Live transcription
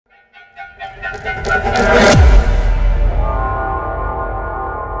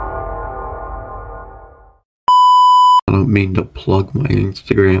mean to plug my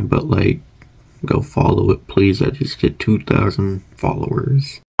Instagram, but like, go follow it, please. I just hit 2,000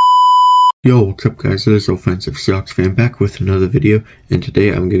 followers. Yo, what's up guys, it is Offensive Seahawks fan back with another video, and today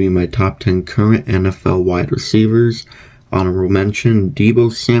I'm giving you my top 10 current NFL wide receivers. Honorable mention,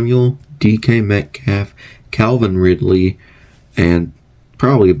 Deebo Samuel, DK Metcalf, Calvin Ridley, and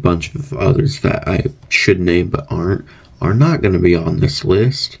probably a bunch of others that I should name but are not going to be on this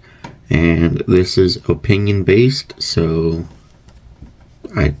list. And this is opinion based, so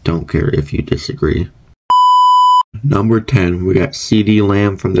I don't care if you disagree. Number 10, we got CeeDee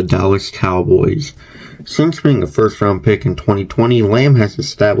Lamb from the Dallas Cowboys. Since being a first-round pick in 2020, Lamb has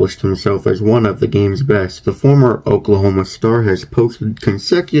established himself as one of the game's best. The former Oklahoma star has posted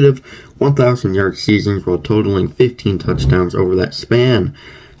consecutive 1,000-yard seasons while totaling 15 touchdowns over that span.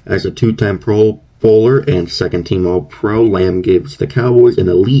 As a two-time Pro Bowler and second-team All-Pro, Lamb gives the Cowboys an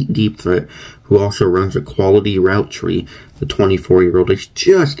elite deep threat who also runs a quality route tree. The 24-year-old is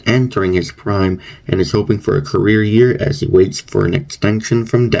just entering his prime and is hoping for a career year as he waits for an extension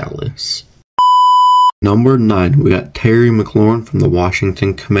from Dallas. Number 9, we got Terry McLaurin from the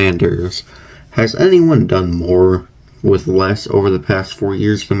Washington Commanders. Has anyone done more with less over the past 4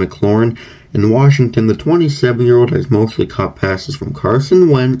 years than McLaurin? In Washington, the 27-year-old has mostly caught passes from Carson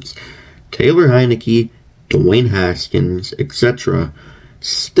Wentz, Taylor Heineke, Dwayne Haskins, etc.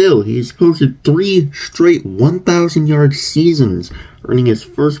 Still, he's posted 3 straight 1,000-yard seasons, earning his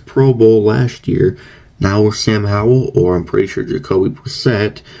first Pro Bowl last year. Now with Sam Howell, or I'm pretty sure Jacoby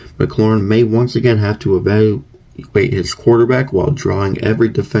Brissett, McLaurin may once again have to evaluate his quarterback while drawing every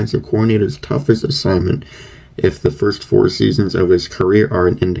defensive coordinator's toughest assignment. If the first 4 seasons of his career are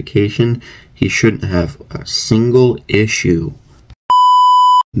an indication, he shouldn't have a single issue.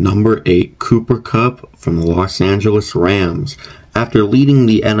 Number 8, Cooper Kupp from the Los Angeles Rams. After leading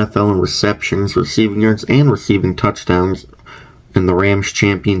the NFL in receptions, receiving yards, and receiving touchdowns in the Rams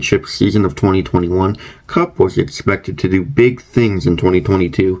championship season of 2021, Kupp was expected to do big things in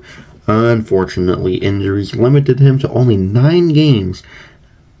 2022. Unfortunately, injuries limited him to only 9 games.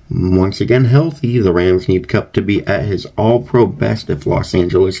 Once again healthy, the Rams need Kupp to be at his all-pro best if Los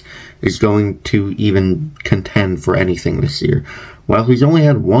Angeles is going to even contend for anything this year. While he's only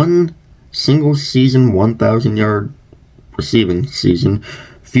had one single season 1,000-yard receiving season,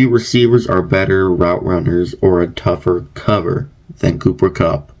 few receivers are better route runners or a tougher cover than Cooper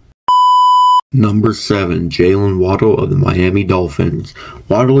Kupp. Number 7, Jalen Waddle of the Miami Dolphins.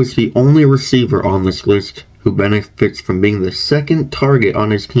 Waddle is the only receiver on this list who benefits from being the second target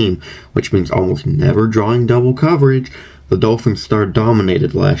on his team, which means almost never drawing double coverage. The Dolphins star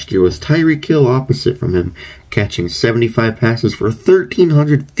dominated last year with Tyreek Hill opposite from him, catching 75 passes for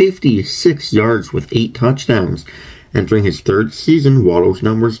 1,356 yards with 8 touchdowns. Entering his 3rd season, Waddle's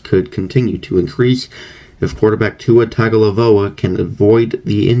numbers could continue to increase if quarterback Tua Tagovailoa can avoid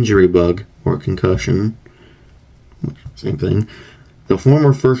the injury bug or concussion. Same thing. The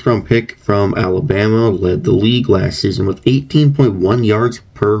former first-round pick from Alabama led the league last season with 18.1 yards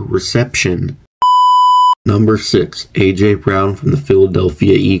per reception. Number 6, A.J. Brown from the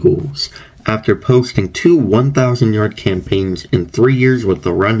Philadelphia Eagles. After posting 2 1,000-yard campaigns in 3 years with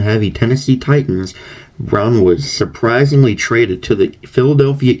the run-heavy Tennessee Titans, Brown was surprisingly traded to the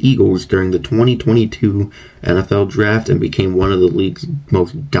Philadelphia Eagles during the 2022 NFL Draft and became one of the league's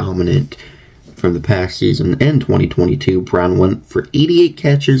most dominant from the past season. In 2022, Brown went for 88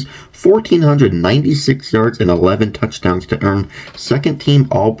 catches, 1,496 yards, and 11 touchdowns to earn second-team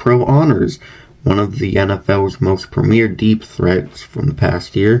All-Pro honors. One of the NFL's most premier deep threats from the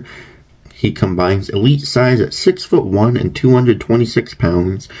past year. He combines elite size at 6'1" and 226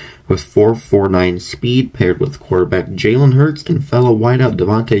 pounds with 4.49 speed paired with quarterback Jalen Hurts and fellow wideout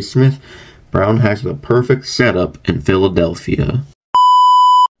Devontae Smith. Brown has the perfect setup in Philadelphia.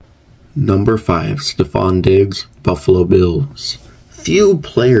 Number 5, Stephon Diggs, Buffalo Bills. Few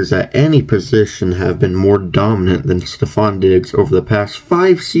players at any position have been more dominant than Stephon Diggs over the past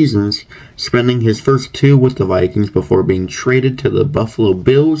 5 seasons, spending his first 2 with the Vikings before being traded to the Buffalo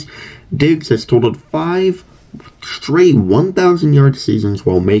Bills. Diggs has totaled 5 straight 1,000-yard seasons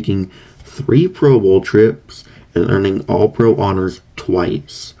while making 3 Pro Bowl trips and earning All-Pro honors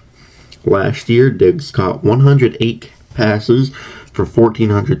twice. Last year, Diggs caught 108 passes for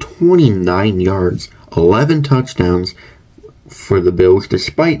 1,429 yards, 11 touchdowns for the Bills,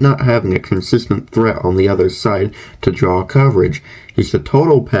 despite not having a consistent threat on the other side to draw coverage. He's the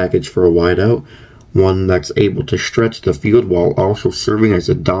total package for a wideout, one that's able to stretch the field while also serving as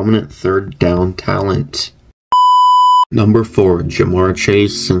a dominant third down talent. Number 4, Jamar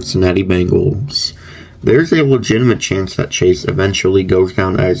Chase, Cincinnati Bengals. there's a legitimate chance that Chase eventually goes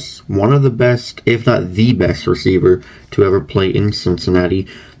down as one of the best, if not the best receiver to ever play in Cincinnati.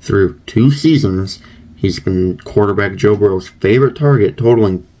 Through 2 seasons, he's been quarterback Joe Burrow's favorite target,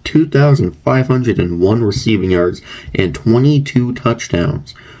 totaling 2,501 receiving yards and 22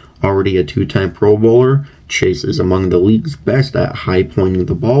 touchdowns. Already a 2-time Pro Bowler, Chase is among the league's best at high-pointing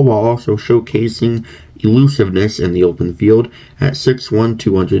the ball while also showcasing elusiveness in the open field. At 6'1",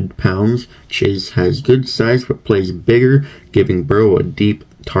 200 pounds, Chase has good size but plays bigger, giving Burrow a deep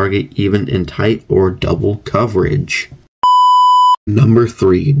target even in tight or double coverage. Number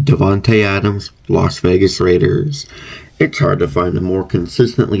 3, Davante Adams, Las Vegas Raiders. It's hard to find a more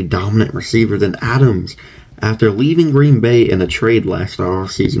consistently dominant receiver than Adams. After leaving Green Bay in a trade last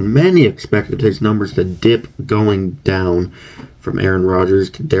offseason, many expected his numbers to dip going down from Aaron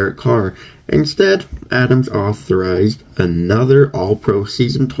Rodgers to Derek Carr. Instead, Adams authorized another All-Pro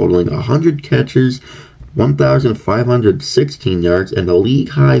season totaling 100 catches, 1,516 yards, and a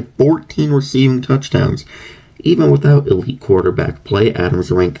league-high 14 receiving touchdowns. Even without elite quarterback play, Adams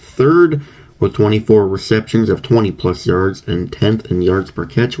ranked 3rd with 24 receptions of 20-plus yards and 10th in yards per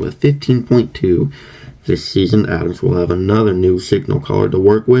catch with 15.2. This season, Adams will have another new signal caller to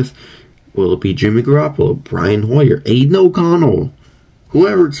work with. Will it be Jimmy Garoppolo, Brian Hoyer, Aiden O'Connell?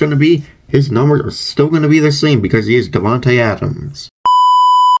 Whoever it's going to be, his numbers are still going to be the same because he is Davante Adams.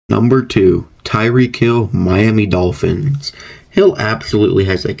 Number 2, Tyreek Hill, Miami Dolphins. Hill absolutely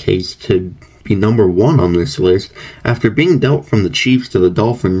has a case to be number 1 on this list. After being dealt from the Chiefs to the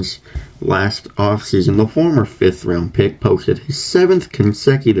Dolphins last offseason, the former 5th-round pick posted his 7th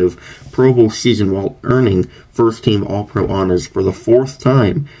consecutive Pro Bowl season while earning first-team All-Pro honors for the 4th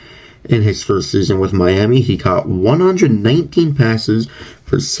time. In his first season with Miami, he caught 119 passes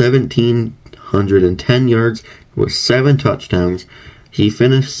for 1,710 yards with 7 touchdowns. He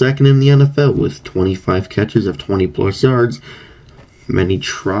finished 2nd in the NFL with 25 catches of 20-plus yards. Many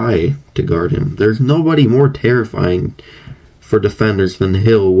try to guard him. There's nobody more terrifying for defenders than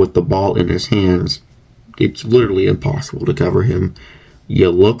Hill with the ball in his hands. It's literally impossible to cover him. You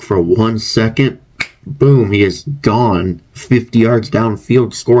look for 1 second, boom, he is gone 50 yards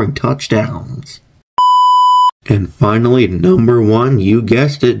downfield scoring touchdowns. And finally, number 1, you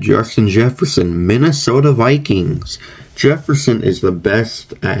guessed it, Justin Jefferson, Minnesota Vikings. Jefferson is the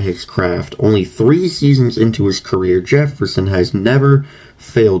best at his craft. Only 3 seasons into his career, Jefferson has never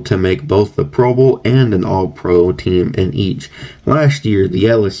failed to make both the Pro Bowl and an All-Pro team in each. Last year, the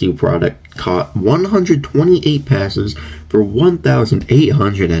LSU product caught 128 passes for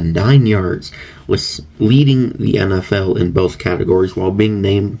 1,809 yards, leading the NFL in both categories while being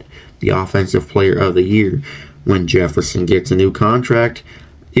named the Offensive Player of the Year. When Jefferson gets a new contract,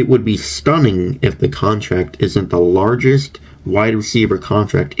 it would be stunning if the contract isn't the largest wide receiver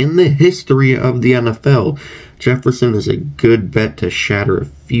contract in the history of the NFL. Jefferson is a good bet to shatter a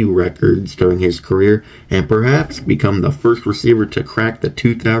few records during his career and perhaps become the first receiver to crack the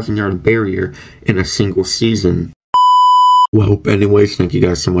 2,000-yard barrier in a single season. Well, anyways, thank you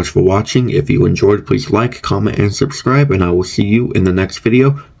guys so much for watching. If you enjoyed, please like, comment, and subscribe, and I will see you in the next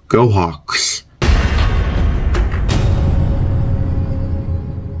video. Go Hawks!